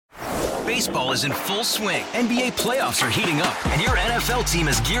Baseball is in full swing. NBA playoffs are heating up, and your NFL team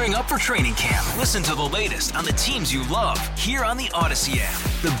is gearing up for training camp. Listen to the latest on the teams you love here on the Odyssey app.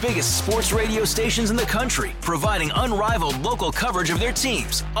 The biggest sports radio stations in the country, providing unrivaled local coverage of their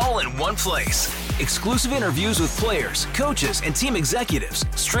teams, all in one place. Exclusive interviews with players, coaches, and team executives,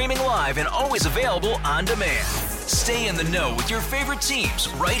 streaming live and always available on demand. Stay in the know with your favorite teams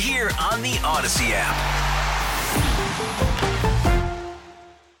right here on the Odyssey app.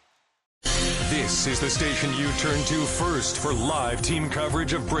 This is the station you turn to first for live team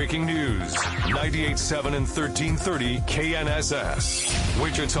coverage of breaking news. 98.7 and 1330 KNSS.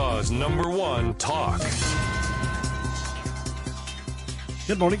 Wichita's #1 talk.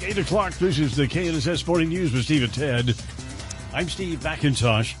 Good morning, 8 o'clock. This is the KNSS Morning News with Steve and Ted. I'm Steve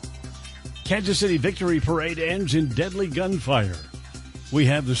McIntosh. Kansas City Victory Parade ends in deadly gunfire. We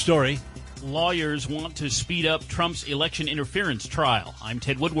have the story. Lawyers want to speed up Trump's election interference trial. I'm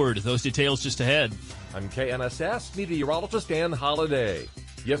Ted Woodward. Those details just ahead. I'm KNSS meteorologist Ann Holliday.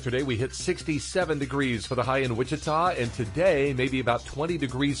 Yesterday we hit 67 degrees for the high in Wichita, and today maybe about 20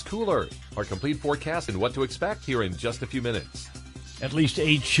 degrees cooler. Our complete forecast and what to expect here in just a few minutes. At least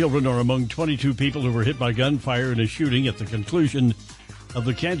 8 children are among 22 people who were hit by gunfire in a shooting at the conclusion of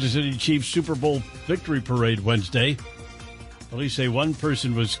the Kansas City Chiefs Super Bowl Victory Parade Wednesday. Police say one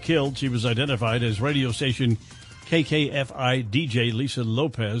person was killed. She was identified as radio station KKFI DJ Lisa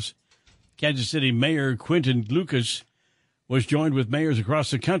Lopez. Kansas City Mayor Quentin Lucas was joined with mayors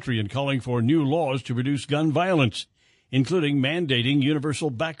across the country in calling for new laws to reduce gun violence, including mandating universal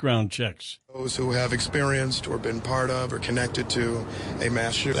background checks. Those who have experienced or been part of or connected to a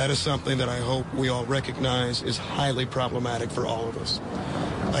mass shooting. That is something that I hope we all recognize is highly problematic for all of us.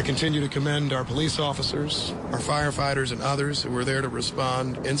 I continue to commend our police officers, our firefighters, and others who were there to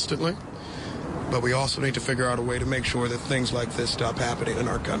respond instantly. But we also need to figure out a way to make sure that things like this stop happening in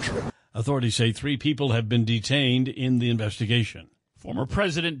our country. Authorities say 3 people have been detained in the investigation. Former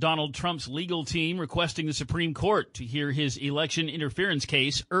President Donald Trump's legal team requesting the Supreme Court to hear his election interference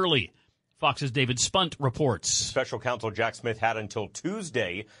case early. Fox's David Spunt reports. Special counsel Jack Smith had until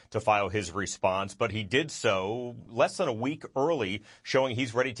Tuesday to file his response, but he did so less than a week early, showing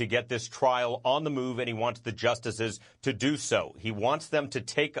he's ready to get this trial on the move, and he wants the justices to do so. He wants them to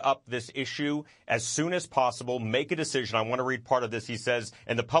take up this issue as soon as possible, make a decision. I want to read part of this. He says,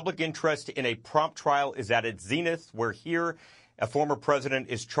 and the public interest in a prompt trial is at its zenith. We're here. A former president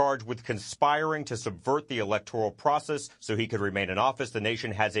is charged with conspiring to subvert the electoral process so he could remain in office. The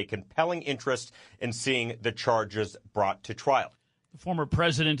nation has a compelling interest in seeing the charges brought to trial. The former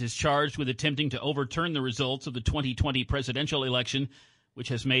president is charged with attempting to overturn the results of the 2020 presidential election, which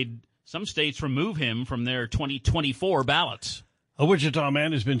has made some states remove him from their 2024 ballots. A Wichita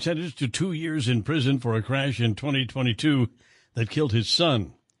man has been sentenced to 2 years in prison for a crash in 2022 that killed his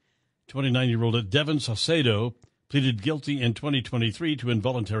son. 29-year-old Devin Saucedo pleaded guilty in 2023 to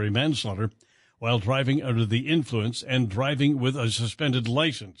involuntary manslaughter while driving under the influence and driving with a suspended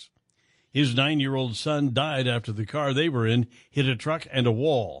license. His 9-year-old son died after the car they were in hit a truck and a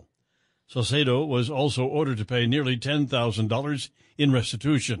wall. Saucedo was also ordered to pay nearly $10,000 in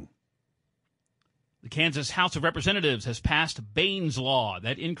restitution. The Kansas House of Representatives has passed Bain's Law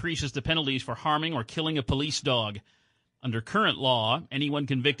that increases the penalties for harming or killing a police dog. Under current law, anyone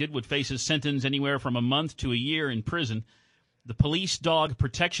convicted would face a sentence anywhere from a month to a year in prison. The Police Dog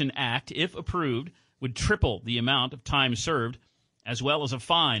Protection Act, if approved, would triple the amount of time served, as well as a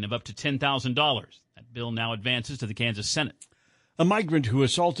fine of up to $10,000. That bill now advances to the Kansas Senate. A migrant who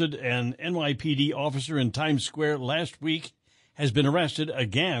assaulted an NYPD officer in Times Square last week has been arrested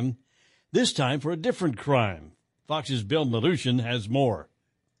again, this time for a different crime. Fox's Bill Malushin has more.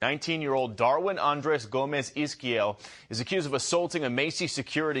 19-year-old Darwin Andres Gomez Izquiel is accused of assaulting a Macy's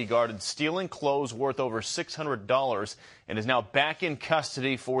security guard and stealing clothes worth over $600 and is now back in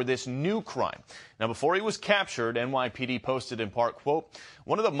custody for this new crime. Now, before he was captured, NYPD posted in part, quote,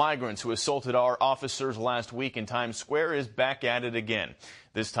 one of the migrants who assaulted our officers last week in Times Square is back at it again.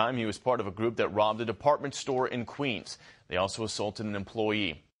 This time he was part of a group that robbed a department store in Queens. They also assaulted an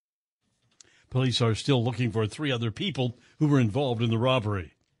employee. Police are still looking for 3 other people who were involved in the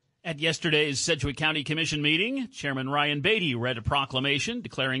robbery. At yesterday's Sedgwick County Commission meeting, Chairman Ryan Beatty read a proclamation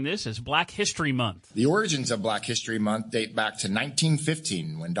declaring this as Black History Month. The origins of Black History Month date back to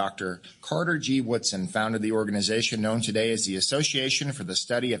 1915 when Dr. Carter G. Woodson founded the organization known today as the Association for the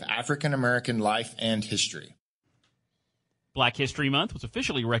Study of African American Life and History. Black History Month was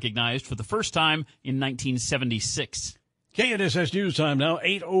officially recognized for the first time in 1976. KNSS News Time now,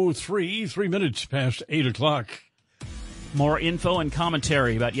 8:03, 3 minutes past 8 o'clock. More info and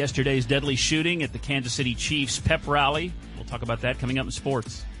commentary about yesterday's deadly shooting at the Kansas City Chiefs pep rally. We'll talk about that coming up in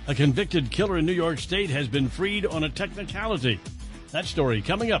sports. A convicted killer in New York State has been freed on a technicality. That story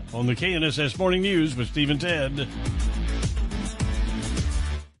coming up on the KNSS Morning News with Steve and Ted.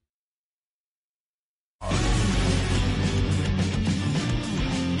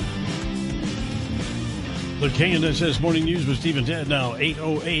 The KNSS Morning News with Steve and Ted, now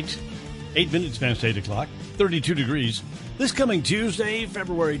 8:08, 8 minutes past 8 o'clock, 32 degrees. This coming Tuesday,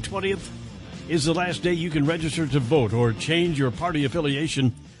 February 20th, is the last day you can register to vote or change your party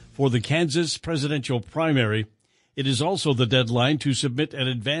affiliation for the Kansas presidential primary. It is also the deadline to submit an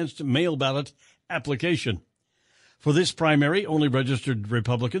advanced mail ballot application. For this primary, only registered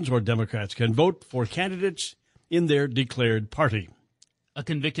Republicans or Democrats can vote for candidates in their declared party. A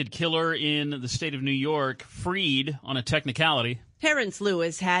convicted killer in the state of New York freed on a technicality. Terrence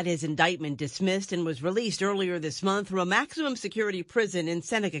Lewis had his indictment dismissed and was released earlier this month from a maximum security prison in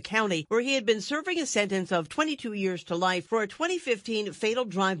Seneca County, where he had been serving a sentence of 22 years to life for a 2015 fatal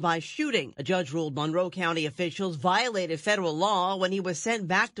drive-by shooting. A judge ruled Monroe County officials violated federal law when he was sent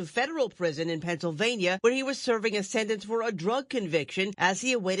back to federal prison in Pennsylvania, where he was serving a sentence for a drug conviction as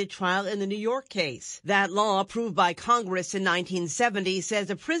he awaited trial in the New York case. That law, approved by Congress in 1970, says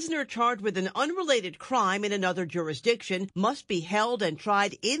a prisoner charged with an unrelated crime in another jurisdiction must be held and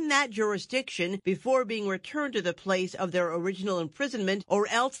tried in that jurisdiction before being returned to the place of their original imprisonment, or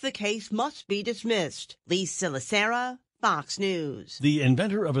else the case must be dismissed. Lisa Lacera, Fox News. The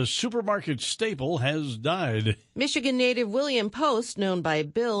inventor of a supermarket staple has died. Michigan native William Post, known by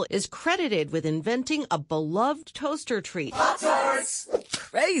Bill, is credited with inventing a beloved toaster treat. Pop-Tarts!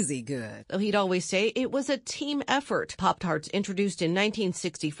 Crazy good. Though he'd always say it was a team effort. Pop-Tarts introduced in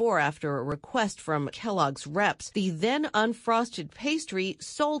 1964 after a request from Kellogg's reps. The then unfrosted pastry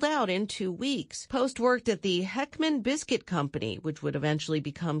sold out in 2 weeks. Post worked at the Heckman Biscuit Company, which would eventually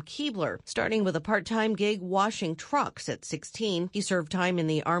become Keebler. Starting with a part-time gig washing trucks at 16, he served time in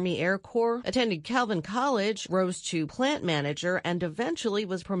the Army Air Corps, attended Calvin College, rose to plant manager, and eventually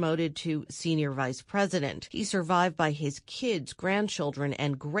was promoted to senior vice president. He's survived by his kids, grandchildren,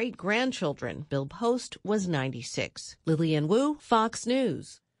 and great-grandchildren. Bill Post was 96. Lillian Wu, Fox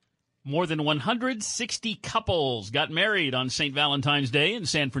News. More than 160 couples got married on St. Valentine's Day in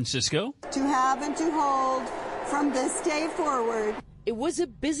San Francisco. To have and to hold from this day forward. It was a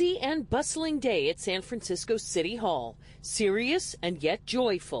busy and bustling day at San Francisco City Hall, serious and yet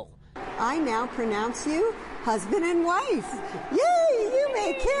joyful. I now pronounce you husband and wife. Yay, you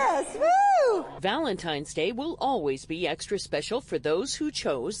may kiss. Woo! Valentine's Day will always be extra special for those who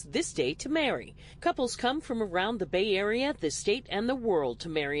chose this day to marry. Couples come from around the Bay Area, the state, and the world to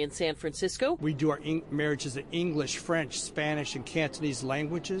marry in San Francisco. We do our marriages in English, French, Spanish, and Cantonese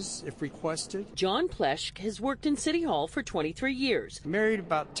languages, if requested. John Plesch has worked in City Hall for 23 years. Married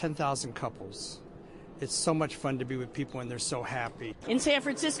about 10,000 couples. It's so much fun to be with people, and they're so happy. In San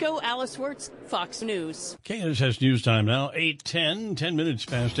Francisco, Alice Wirtz, Fox News. KNSS News Time now, 8:10, 10 minutes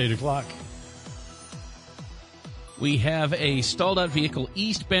past 8 o'clock. We have a stalled-out vehicle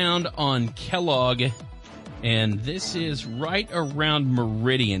eastbound on Kellogg, and this is right around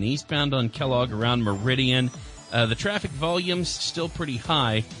Meridian. Eastbound on Kellogg around Meridian. The traffic volume's still pretty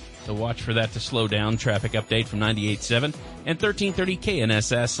high, so watch for that to slow down. Traffic update from 98.7 and 1330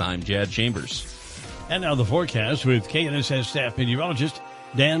 KNSS. I'm Jad Chambers. And now the forecast with KNSS staff meteorologist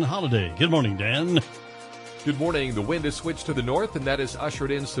Dan Holliday. Good morning, Dan. Good morning. The wind has switched to the north, and that has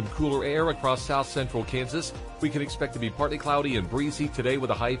ushered in some cooler air across south central Kansas. We can expect to be partly cloudy and breezy today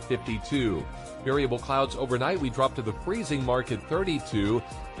with a high 52. Variable clouds overnight. We drop to the freezing mark at 32.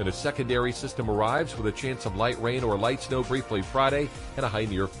 Then a secondary system arrives with a chance of light rain or light snow briefly Friday and a high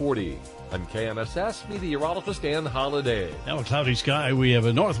near 40. I'm KNSS meteorologist Dan Holliday. Now a cloudy sky. We have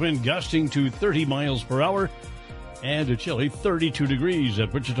a north wind gusting to 30 miles per hour and a chilly 32 degrees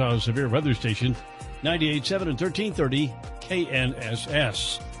at Wichita's Severe Weather Station, 98.7 and 1330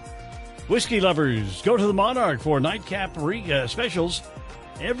 KNSS. Whiskey lovers, go to the Monarch for nightcap specials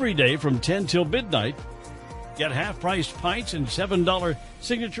every day from 10 till midnight. Get half-priced pints and $7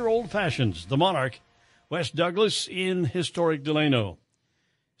 signature old fashions. The Monarch, West Douglas in historic Delano.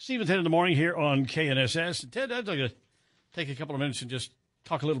 Steve and Ted in the morning here on KNSS. Ted, I'd like to take a couple of minutes and just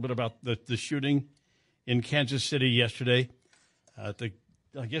talk a little bit about the shooting in Kansas City yesterday.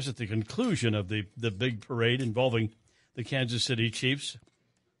 I guess at the conclusion of the big parade involving the Kansas City Chiefs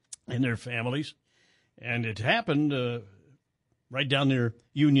and their families. And it happened right down near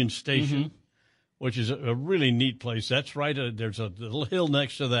Union Station, which is a really neat place. That's right. There's a little hill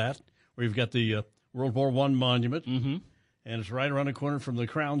next to that where you've got the World War I monument. And it's right around the corner from the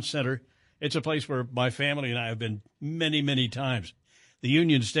Crown Center. It's a place where my family and I have been many, many times. The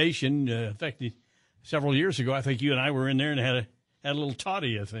Union Station, in fact, several years ago, I think you and I were in there and had had a little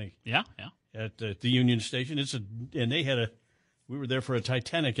toddy, I think. Yeah. At the Union Station. We were there for a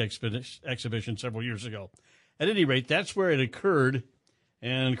Titanic exhibition several years ago. At any rate, that's where it occurred.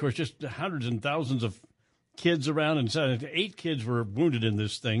 And, of course, just hundreds and thousands of kids around, and 8 kids were wounded in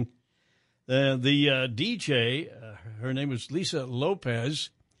this thing. The DJ, her name was Lisa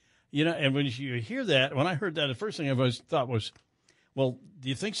Lopez, and when you hear that, when I heard that, the first thing I thought was, well, do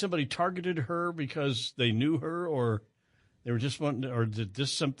you think somebody targeted her because they knew her, or they were just wanting, or did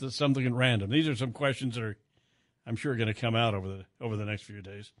this something at random? These are some questions that are, I'm sure, going to come out over the next few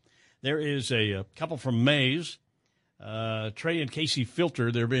days. There is a couple from Mays, Trey and Casey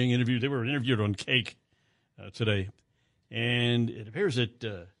Filter. They're being interviewed. They were interviewed on Cake today, and it appears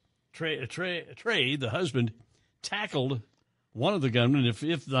that Trey, the husband, tackled one of the gunmen,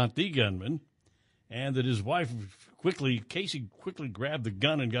 if not the gunman, and that his wife Casey quickly grabbed the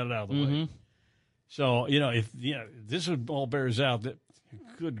gun and got it out of the way. So, if this all bears out, that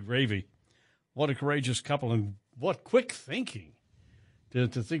good gravy, what a courageous couple and what quick thinking to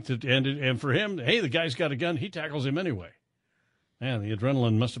think that, and for him, hey, the guy's got a gun, he tackles him anyway. Man, the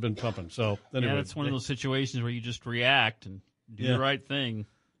adrenaline must have been pumping. So anyway, it's one of those situations where you just react and do the right thing.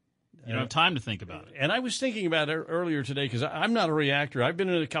 You don't have time to think about it. And I was thinking about it earlier today because I'm not a reactor. I've been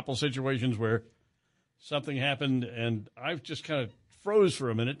in a couple situations where something happened and I've just kind of froze for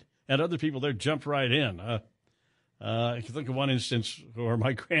a minute, and other people there jumped right in. I can think of one instance where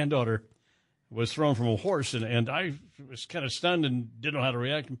my granddaughter was thrown from a horse, and I was kind of stunned and didn't know how to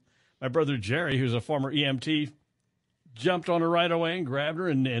react. My brother Jerry, who's a former EMT, jumped on her right away and grabbed her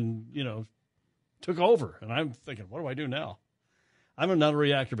and took over. And I'm thinking, what do I do now? I'm not a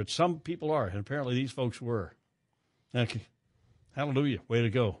reactor, but some people are, and apparently these folks were. Okay. Hallelujah. Way to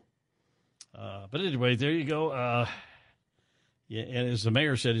go. But anyway, there you go. And as the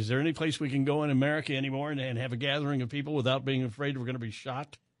mayor said, is there any place we can go in America anymore and have a gathering of people without being afraid we're going to be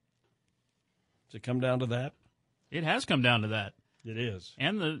shot? Does it come down to that? It has come down to that. It is.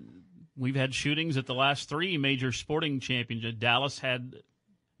 And we've had shootings at the last 3 major sporting championships. Dallas had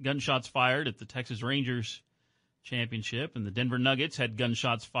gunshots fired at the Texas Rangers championship, and the Denver Nuggets had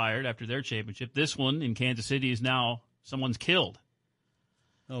gunshots fired after their championship. This one in Kansas City is now someone's killed.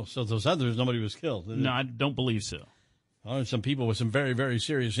 Oh, so those others, nobody was killed? No, I don't believe so. Oh, some people with some very, very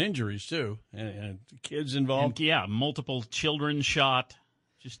serious injuries, too, and kids involved. And, multiple children shot.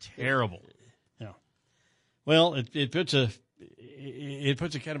 Just terrible. Yeah. Well, it puts a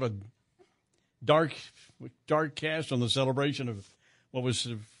kind of a dark cast on the celebration of what was,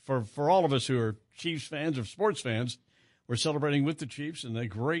 for all of us who are Chiefs fans or sports fans, we're celebrating with the Chiefs and the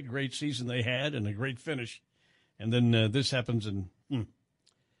great, great season they had and a great finish. And then this happens, and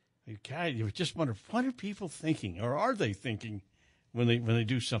God, you just wonder, what are people thinking, or are they thinking when they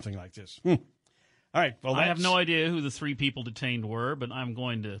do something like this? All right. Well, I have no idea who the 3 people detained were, but I'm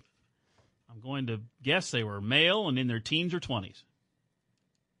going to guess they were male and in their teens or 20s.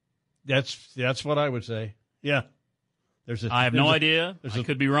 That's what I would say. Yeah. I have no idea. I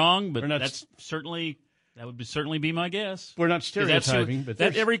could be wrong, but that would certainly be my guess. We're not stereotyping, but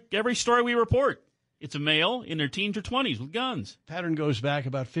every story we report, it's a male in their teens or 20s with guns. Pattern goes back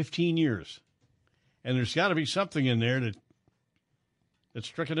about 15 years, and there's got to be something in there that's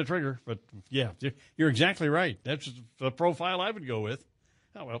tricking the trigger. But yeah, you're exactly right. That's the profile I would go with.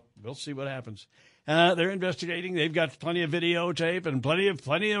 Oh well, we'll see what happens. They're investigating. They've got plenty of videotape and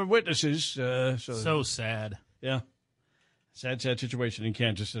plenty of witnesses. So sad. Yeah. Sad situation in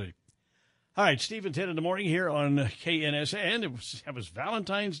Kansas City. All right, Steve and Ted in the morning here on KNSN. It was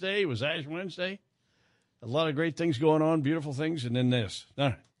Valentine's Day. It was Ash Wednesday. A lot of great things going on, beautiful things, and then this. All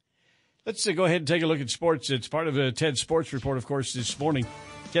right. Let's go ahead and take a look at sports. It's part of Ted's Sports Report, of course, this morning.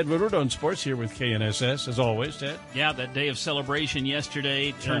 Ted Woodward on sports here with KNSS, as always, Ted. Yeah, that day of celebration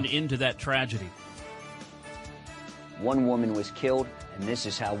yesterday turned into that tragedy. One woman was killed, and this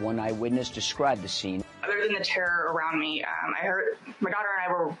is how one eyewitness described the scene. Other than the terror around me, I heard my daughter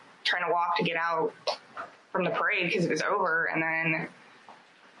and I were trying to walk to get out from the parade because it was over, and then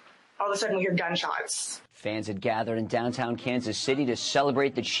all of a sudden we hear gunshots. Fans had gathered in downtown Kansas City to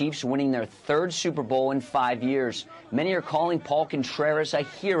celebrate the Chiefs winning their 3rd Super Bowl in 5 years. Many are calling Paul Contreras a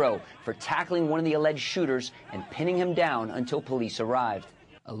hero for tackling one of the alleged shooters and pinning him down until police arrived.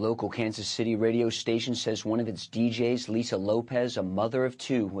 A local Kansas City radio station says one of its DJs, Lisa Lopez, a mother of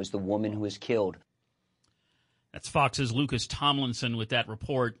 2, was the woman who was killed. That's Fox's Lucas Tomlinson with that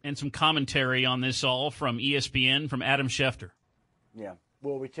report, and some commentary on this all from ESPN, from Adam Schefter. Yeah.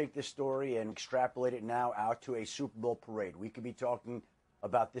 Well, we take this story and extrapolate it now out to a Super Bowl parade. We could be talking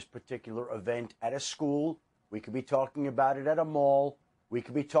about this particular event at a school. We could be talking about it at a mall. We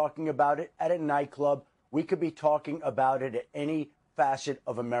could be talking about it at a nightclub. We could be talking about it at any facet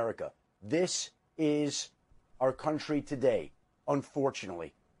of America. This is our country today,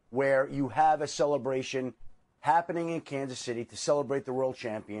 unfortunately, where you have a celebration happening in Kansas City to celebrate the world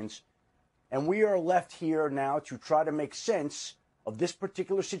champions. And we are left here now to try to make sense of this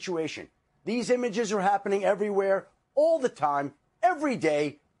particular situation. These images are happening everywhere, all the time, every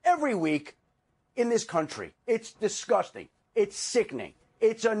day, every week in this country. It's disgusting. It's sickening.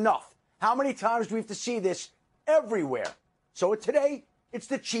 It's enough. How many times do we have to see this everywhere? So today, it's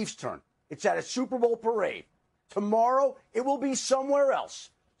the Chiefs' turn. It's at a Super Bowl parade. Tomorrow, it will be somewhere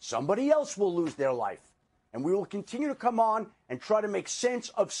else. Somebody else will lose their life. And we will continue to come on and try to make sense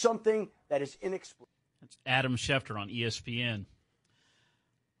of something that is inexplicable. That's Adam Schefter on ESPN.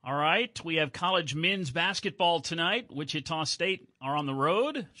 All right, we have college men's basketball tonight. Wichita State are on the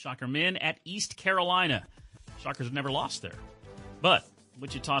road. Shocker men at East Carolina. Shockers have never lost there. But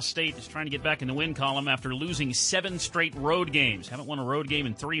Wichita State is trying to get back in the win column after losing 7 straight road games. Haven't won a road game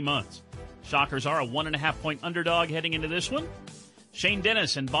in 3 months. Shockers are a 1.5-point underdog heading into this one. Shane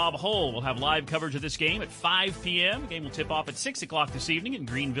Dennis and Bob Hull will have live coverage of this game at 5 p.m. The game will tip off at 6 o'clock this evening in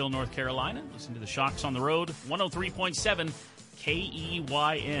Greenville, North Carolina. Listen to the Shocks on the road, 103.7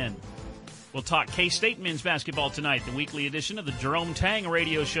 KEYN. We'll talk K-State men's basketball tonight, the weekly edition of the Jerome Tang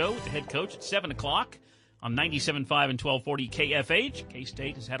Radio Show with the head coach at 7 o'clock on 97.5 and 1240 KFH.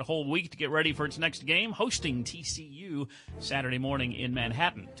 K-State has had a whole week to get ready for its next game, hosting TCU Saturday morning in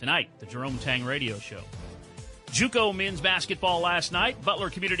Manhattan. Tonight, the Jerome Tang Radio Show. JUCO men's basketball last night. Butler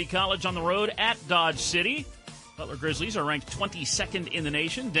Community College on the road at Dodge City. Butler Grizzlies are ranked 22nd in the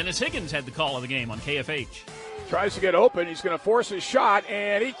nation. Dennis Higgins had the call of the game on KFH. Tries to get open. He's going to force his shot,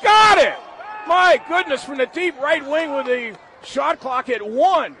 and he got it! My goodness, from the deep right wing with the shot clock at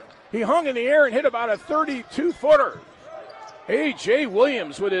 1. He hung in the air and hit about a 32-footer. A.J.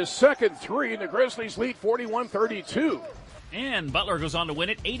 Williams with his second three, and the Grizzlies lead 41-32. And Butler goes on to win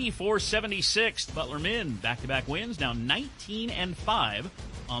it 84-76. Butler men back-to-back wins, now 19-5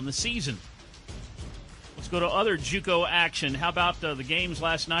 on the season. Let's go to other JUCO action. How about the games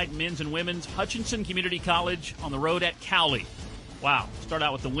last night, men's and women's? Hutchinson Community College on the road at Cowley. Wow. Start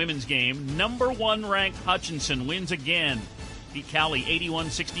out with the women's game. Number 1 ranked Hutchinson wins again. Beat Cowley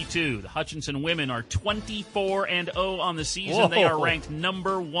 81-62. The Hutchinson women are 24-0 on the season. Whoa. They are ranked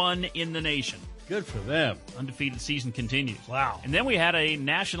number 1 in the nation. Good for them. Undefeated season continues. Wow. And then we had a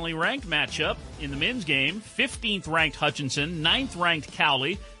nationally ranked matchup in the men's game. 15th ranked Hutchinson, 9th ranked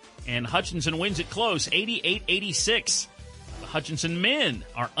Cowley, and Hutchinson wins it close, 88-86. The Hutchinson men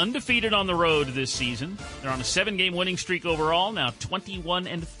are undefeated on the road this season. They're on a 7-game winning streak overall, now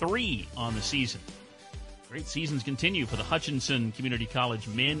 21-3 on the season. Great seasons continue for the Hutchinson Community College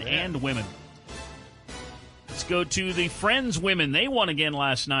men and women. Let's go to the Friends women. They won again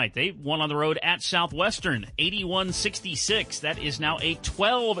last night. They won on the road at Southwestern, 81-66. That is now a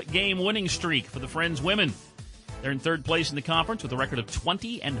 12-game winning streak for the Friends women. They're in third place in the conference with a record of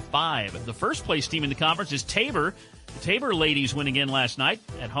 20-5. The first place team in the conference is Tabor. The Tabor ladies win again last night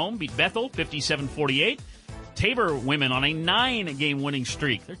at home, beat Bethel 57-48. Tabor women on a 9-game winning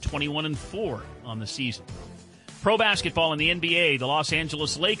streak. They're 21-4 on the season. Pro basketball in the NBA, the Los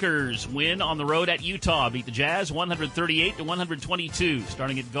Angeles Lakers win on the road at Utah, beat the Jazz 138-122.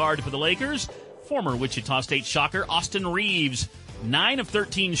 Starting at guard for the Lakers, former Wichita State Shocker Austin Reeves, 9 of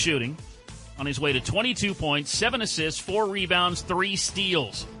 13 shooting, on his way to 22 points, 7 assists, 4 rebounds, 3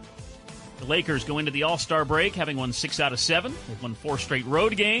 steals. The Lakers go into the All-Star break having won 6 out of 7. They've won 4 straight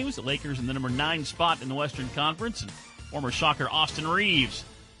road games. The Lakers in the number 9 spot in the Western Conference, and former Shocker Austin Reeves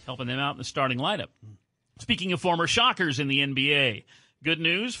helping them out in the starting lineup. Speaking of former Shockers in the NBA, good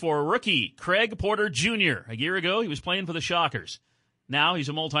news for rookie Craig Porter Jr. A year ago, he was playing for the Shockers. Now he's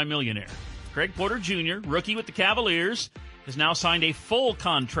a multimillionaire. Craig Porter Jr., rookie with the Cavaliers, has now signed a full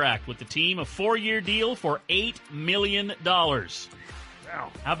contract with the team, a 4-year deal for $8 million. Wow.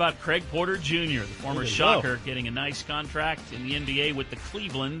 How about Craig Porter Jr., the former Shocker, getting a nice contract in the NBA with the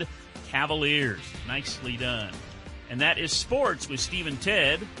Cleveland Cavaliers? Nicely done. And that is Sports with Steve and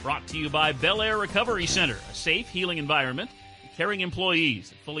Ted, brought to you by Bel Air Recovery Center, a safe, healing environment, caring employees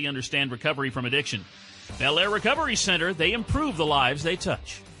that fully understand recovery from addiction. Bel Air Recovery Center, they improve the lives they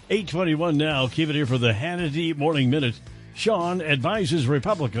touch. 8:21 now. Keep it here for the Hannity Morning Minute. Sean advises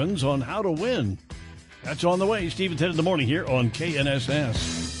Republicans on how to win. That's on the way. Steve and Ted in the morning here on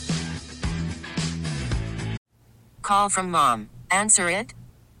KNSS. Call from mom. Answer it.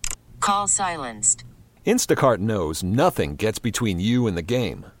 Call silenced. Instacart knows nothing gets between you and the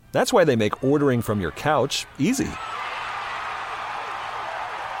game. That's why they make ordering from your couch easy.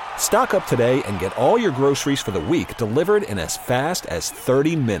 Stock up today and get all your groceries for the week delivered in as fast as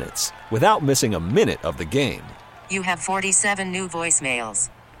 30 minutes without missing a minute of the game. You have 47 new voicemails.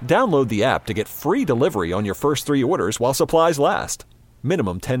 Download the app to get free delivery on your first 3 orders while supplies last.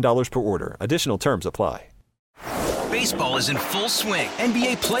 Minimum $10 per order. Additional terms apply. Baseball is in full swing.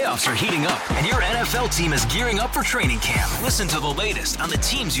 NBA playoffs are heating up, and your NFL team is gearing up for training camp. Listen to the latest on the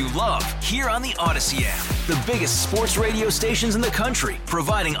teams you love here on the Odyssey app. The biggest sports radio stations in the country,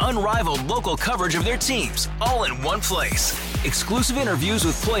 providing unrivaled local coverage of their teams, all in one place. Exclusive interviews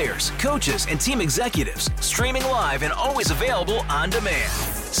with players, coaches, and team executives, streaming live and always available on demand.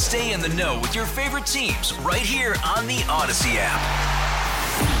 Stay in the know with your favorite teams right here on the Odyssey app.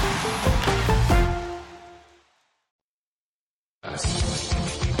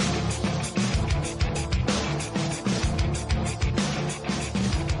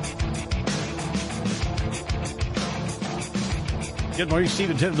 Good morning, Steve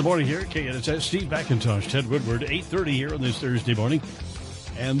and Ted in the morning here. KNSS, Steve McIntosh, Ted Woodward, 8:30 here on this Thursday morning,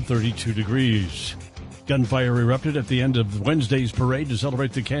 and 32 degrees. Gunfire erupted at the end of Wednesday's parade to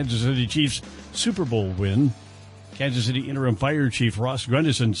celebrate the Kansas City Chiefs Super Bowl win. Kansas City Interim Fire Chief Ross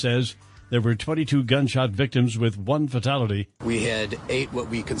Grendison says there were 22 gunshot victims with 1 fatality. We had 8 what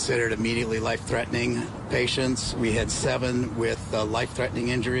we considered immediately life-threatening patients. We had 7 with life-threatening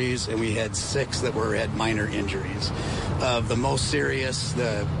injuries, and we had 6 that had minor injuries. Of the most serious,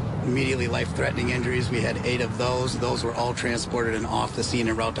 the immediately life-threatening injuries, we had 8 of those. Those were all transported and off the scene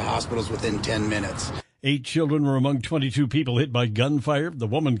en route to hospitals within 10 minutes. 8 children were among 22 people hit by gunfire. The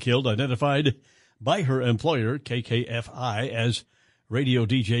woman killed, identified by her employer, KKFI, as radio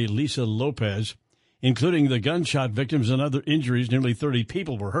DJ Lisa Lopez. Including the gunshot victims and other injuries, nearly 30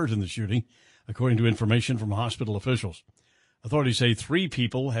 people were hurt in the shooting, according to information from hospital officials. Authorities say 3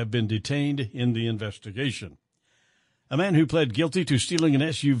 people have been detained in the investigation. A man who pled guilty to stealing an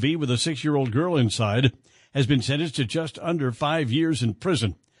SUV with a 6-year-old girl inside has been sentenced to just under 5 years in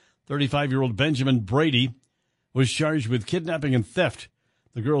prison. 35-year-old Benjamin Brady was charged with kidnapping and theft.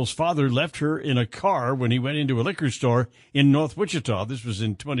 The girl's father left her in a car when he went into a liquor store in North Wichita. This was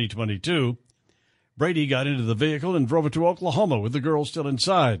in 2022. Brady got into the vehicle and drove it to Oklahoma with the girl still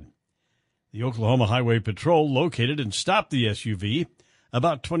inside. The Oklahoma Highway Patrol located and stopped the SUV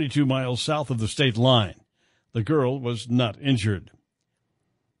about 22 miles south of the state line. The girl was not injured.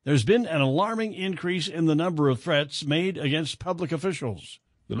 There's been an alarming increase in the number of threats made against public officials.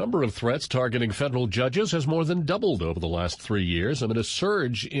 The number of threats targeting federal judges has more than doubled over the last 3 years amid a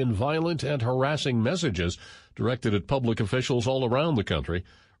surge in violent and harassing messages directed at public officials all around the country.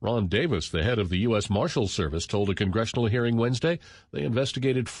 Ron Davis, the head of the U.S. Marshals Service, told a congressional hearing Wednesday they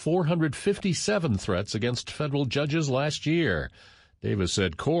investigated 457 threats against federal judges last year. Davis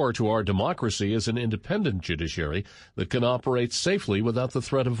said core to our democracy is an independent judiciary that can operate safely without the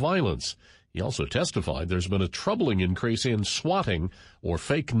threat of violence. He also testified there's been a troubling increase in swatting or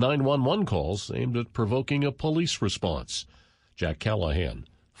fake 911 calls aimed at provoking a police response. Jack Callahan,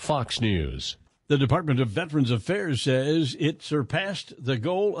 Fox News. The Department of Veterans Affairs says it surpassed the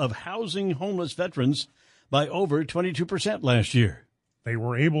goal of housing homeless veterans by over 22% last year. They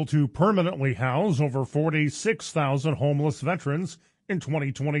were able to permanently house over 46,000 homeless veterans in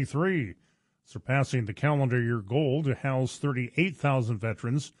 2023, surpassing the calendar year goal to house 38,000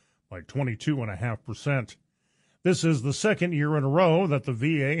 veterans by 22.5%. This is the second year in a row that the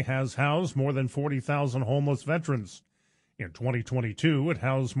VA has housed more than 40,000 homeless veterans. In 2022, it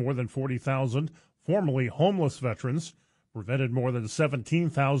housed more than 40,000 formerly homeless veterans, prevented more than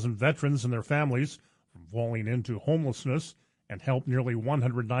 17,000 veterans and their families from falling into homelessness, and helped nearly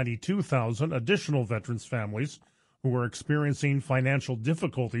 192,000 additional veterans' families who are experiencing financial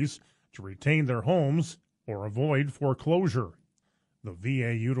difficulties to retain their homes or avoid foreclosure. The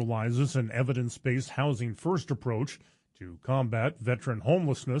VA utilizes an evidence-based housing first approach to combat veteran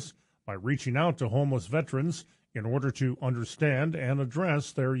homelessness by reaching out to homeless veterans in order to understand and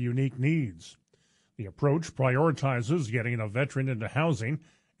address their unique needs. The approach prioritizes getting a veteran into housing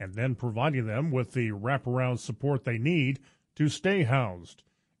and then providing them with the wraparound support they need to stay housed,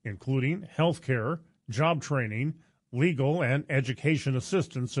 including health care, job training, legal and education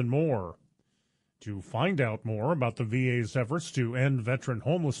assistance, and more. To find out more about the VA's efforts to end veteran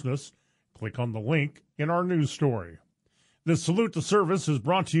homelessness, click on the link in our news story. This Salute to Service is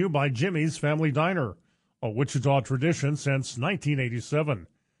brought to you by Jimmy's Family Diner, a Wichita tradition since 1987.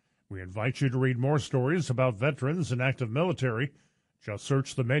 We invite you to read more stories about veterans and active military. Just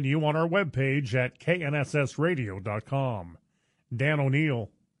search the menu on our webpage at knssradio.com. Dan O'Neill,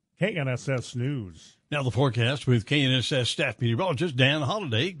 KNSS News. Now the forecast with KNSS staff meteorologist Dan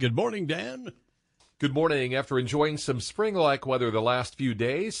Holliday. Good morning, Dan. Good morning. After enjoying some spring-like weather the last few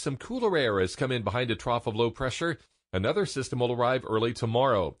days, some cooler air has come in behind a trough of low pressure. Another system will arrive early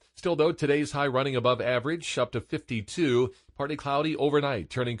tomorrow. Still, though, today's high running above average, up to 52. Partly cloudy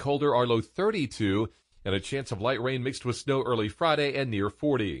overnight, turning colder, our low 32. And a chance of light rain mixed with snow early Friday and near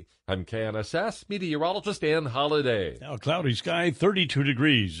 40. I'm KNSS meteorologist Ann Holiday. Now cloudy sky, 32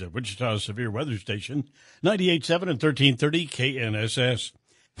 degrees at Wichita's severe weather station, 98.7 and 1330 KNSS.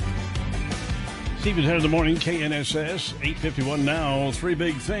 Stephen 10 in the morning, KNSS, 8:51 now. Three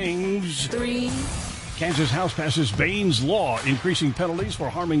big things. Kansas House passes Bain's Law, increasing penalties for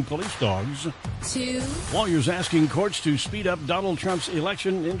harming police dogs. 2. Lawyers asking courts to speed up Donald Trump's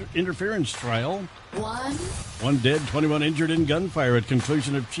election interference trial. 1. 1 dead, 21 injured in gunfire at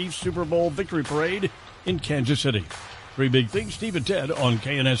conclusion of Chiefs Super Bowl victory parade in Kansas City. Three big things, Steve and Ted on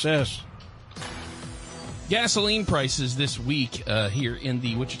KNSS. Gasoline prices this week here in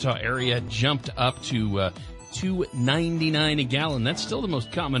the Wichita area jumped up to $2.99 a gallon. That's still the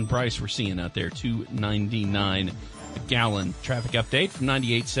most common price we're seeing out there, $2.99 a gallon. Traffic update from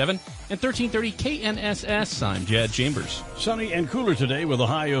 98.7 and 1330 KNSS. I'm Jed Chambers. Sunny and cooler today with a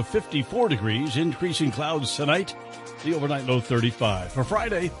high of 54 degrees, increasing clouds tonight. The overnight low 35. For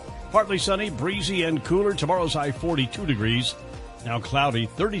Friday, partly sunny, breezy, and cooler. Tomorrow's high 42 degrees. Now cloudy,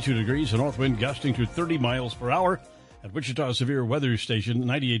 32 degrees, a north wind gusting to 30 miles per hour. At Wichita Severe Weather Station,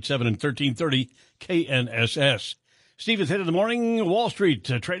 98.7 and 1330 KNSS. Steve is hit in the morning. Wall Street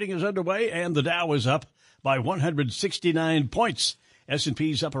trading is underway, and the Dow is up by 169 points.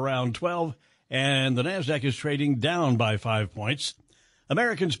 S&P's up around 12, and the NASDAQ is trading down by 5 points.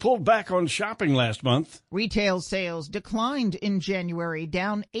 Americans pulled back on shopping last month. Retail sales declined in January,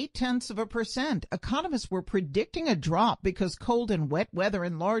 down 0.8%. Economists were predicting a drop because cold and wet weather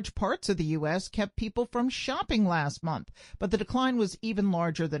in large parts of the U.S. kept people from shopping last month. But the decline was even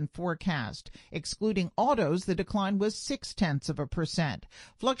larger than forecast. Excluding autos, the decline was 0.6%.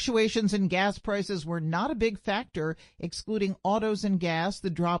 Fluctuations in gas prices were not a big factor. Excluding autos and gas, the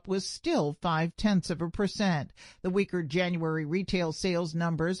drop was still 0.5%. The weaker January retail sales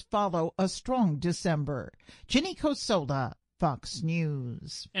numbers follow a strong December. Ginny Cosola, Fox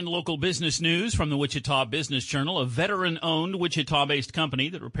News. And local business news from the Wichita Business Journal. A veteran-owned Wichita-based company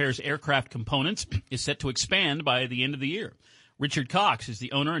that repairs aircraft components is set to expand by the end of the year. Richard Cox is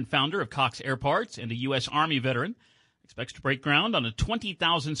the owner and founder of Cox Air Parts and a U.S. Army veteran. Expects to break ground on a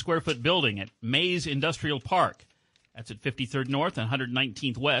 20,000-square-foot building at Mays Industrial Park. That's at 53rd North and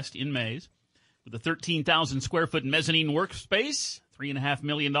 119th West in Mays. With a 13,000-square-foot mezzanine workspace, $3.5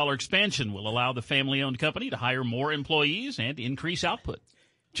 million expansion will allow the family-owned company to hire more employees and increase output.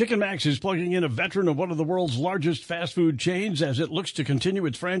 Chicken Max is plugging in a veteran of one of the world's largest fast food chains as it looks to continue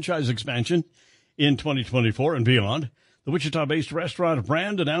its franchise expansion in 2024 and beyond. The Wichita-based restaurant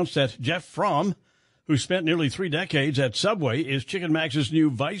brand announced that Jeff Fromm, who spent nearly 3 decades at Subway, is Chicken Max's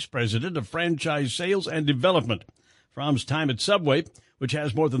new vice president of franchise sales and development. Fromm's time at Subway, which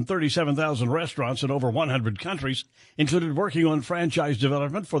has more than 37,000 restaurants in over 100 countries, included working on franchise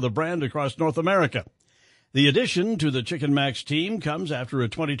development for the brand across North America. The addition to the Chicken Max team comes after a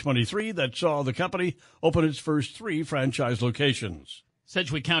 2023 that saw the company open its first 3 franchise locations.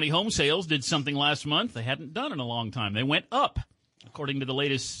 Sedgwick County home sales did something last month they hadn't done in a long time. They went up. According to the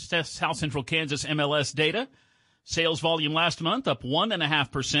latest South Central Kansas MLS data, sales volume last month up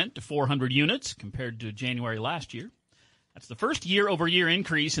 1.5% to 400 units compared to January last year. That's the first year-over-year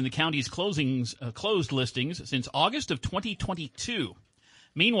increase in the county's closed listings since August of 2022.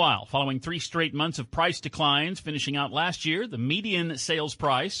 Meanwhile, following 3 straight months of price declines finishing out last year, the median sales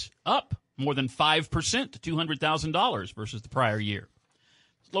price up more than 5% to $200,000 versus the prior year.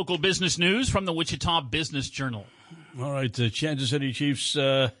 Local business news from the Wichita Business Journal. All right, the Kansas City Chiefs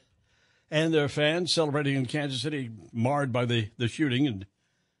and their fans celebrating in Kansas City, marred by the shooting, and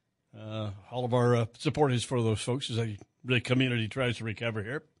all of our support is for those folks as the community tries to recover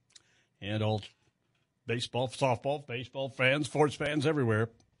here. And all baseball, softball, baseball fans, sports fans everywhere.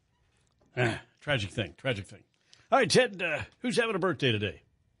 Tragic thing. All right, Ted, who's having a birthday today?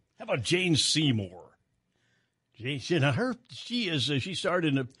 How about Jane Seymour? She starred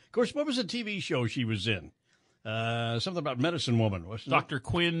in, of course, what was the TV show she was in? Something about Medicine Woman, wasn't it? Dr.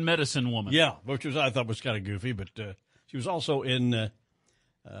 Quinn, Medicine Woman. Yeah, which I thought was kind of goofy, but she was also in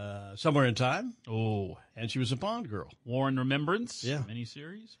Somewhere in Time. Oh. And she was a Bond girl. War and Remembrance. Yeah.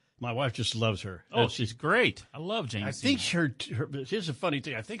 Miniseries. My wife just loves her. Oh, she's great. I love Jane I think here's a funny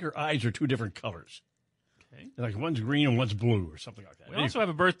thing. I think her eyes are 2 different colors. Okay. Like one's green and one's blue or something like that. We also have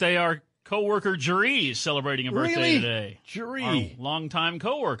a birthday. Our co-worker Jeree is celebrating a birthday today. Jeree. Our longtime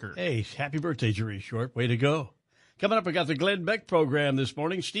co-worker. Hey, happy birthday, Jeree Short. Way to go. Coming up, we got the Glenn Beck program this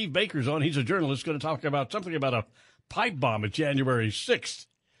morning. Steve Baker's on. He's a journalist, going to talk about something about a pipe bomb at January 6th.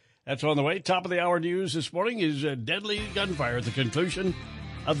 That's on the way. Top of the hour news this morning is deadly gunfire at the conclusion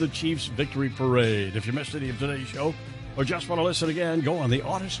of the Chiefs victory parade. If you missed any of today's show or just want to listen again, go on the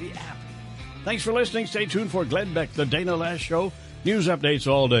Odyssey app. Thanks for listening. Stay tuned for Glenn Beck, the Dana Lash Show. News updates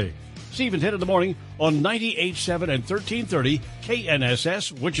all day. Steve and 10 in the morning on 98.7 and 1330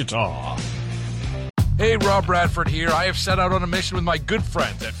 KNSS Wichita. Hey, Rob Bradford here. I have set out on a mission with my good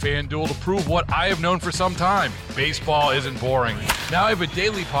friends at FanDuel to prove what I have known for some time. Baseball isn't boring. Now I have a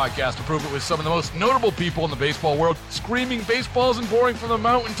daily podcast to prove it with some of the most notable people in the baseball world, screaming baseball isn't boring from the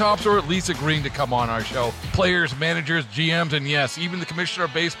mountaintops, or at least agreeing to come on our show. Players, managers, GMs, and yes, even the commissioner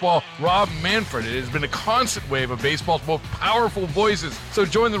of baseball, Rob Manfred. It has been a constant wave of baseball's most powerful voices. So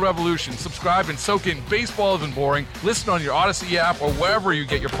join the revolution. Subscribe and soak in Baseball Isn't Boring. Listen on your Odyssey app or wherever you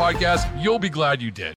get your podcasts. You'll be glad you did.